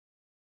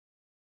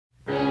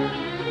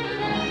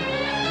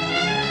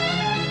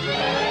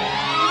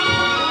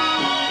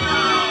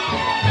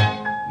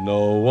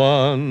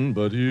one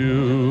but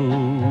you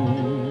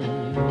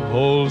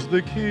holds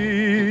the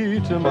key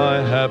to my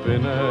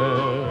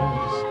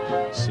happiness.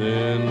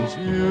 Since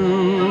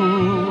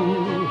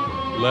you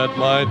let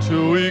my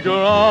two eager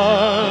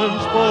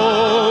arms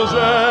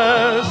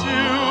possess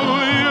you,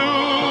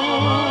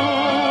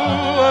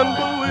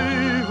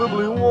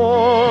 unbelievably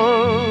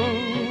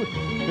warm,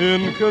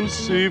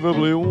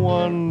 inconceivably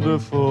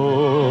wonderful,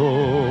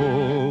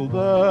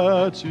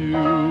 that's you.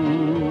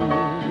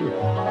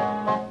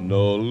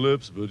 No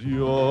lips but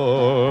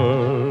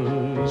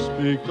yours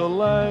speak the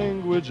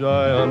language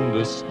I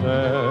understand.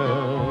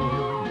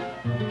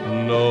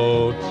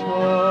 No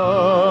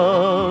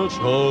touch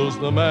holds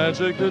the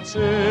magic that's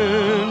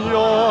in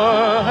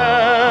your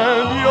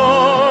hand.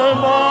 You're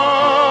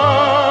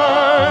mine,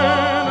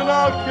 and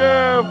I'll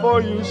care for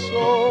you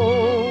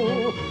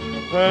so.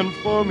 And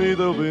for me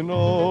there'll be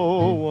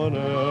no one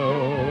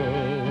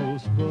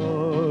else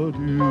but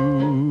you.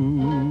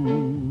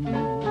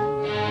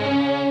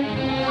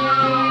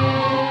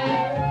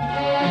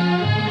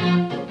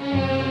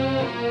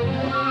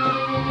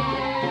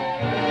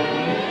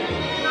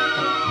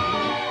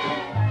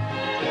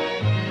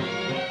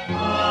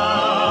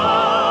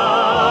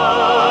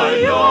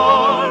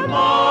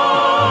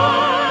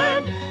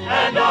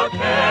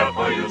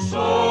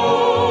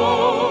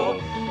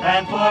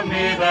 And for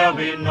me there'll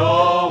be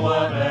no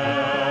one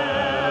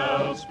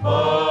else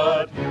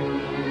but you.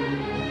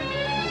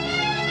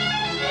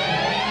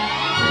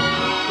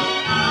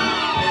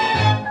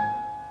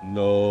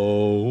 No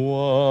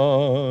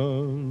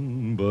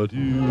one but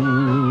you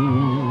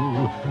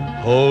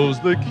holds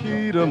the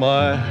key to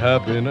my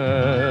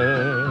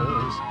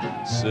happiness.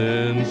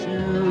 Since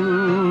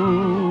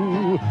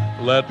you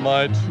let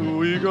my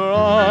two eager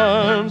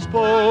arms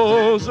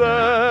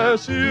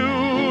possess you,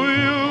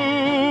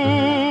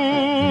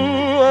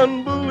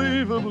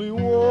 unbelievably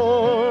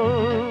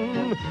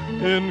warm,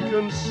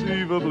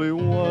 inconceivably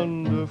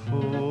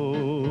wonderful,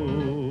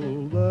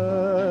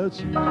 that's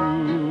you.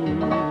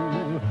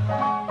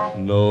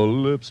 No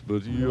lips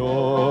but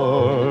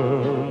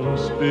yours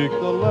speak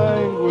the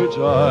language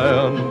I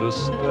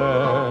understand.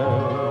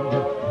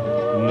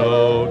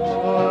 No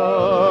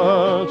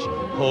touch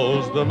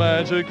holds the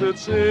magic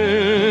that's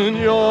in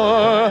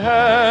your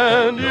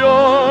hand.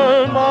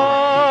 You're mine,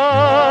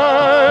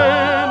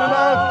 and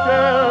I'll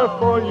care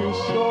for you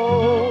so.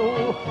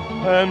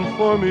 And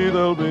for me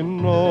there'll be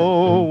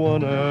no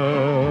one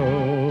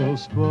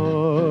else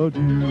but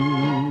you.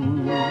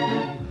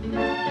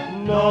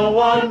 No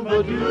one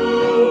but you,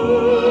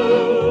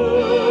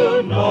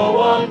 no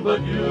one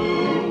but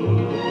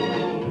you.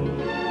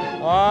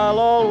 I'll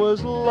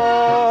always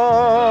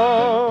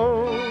love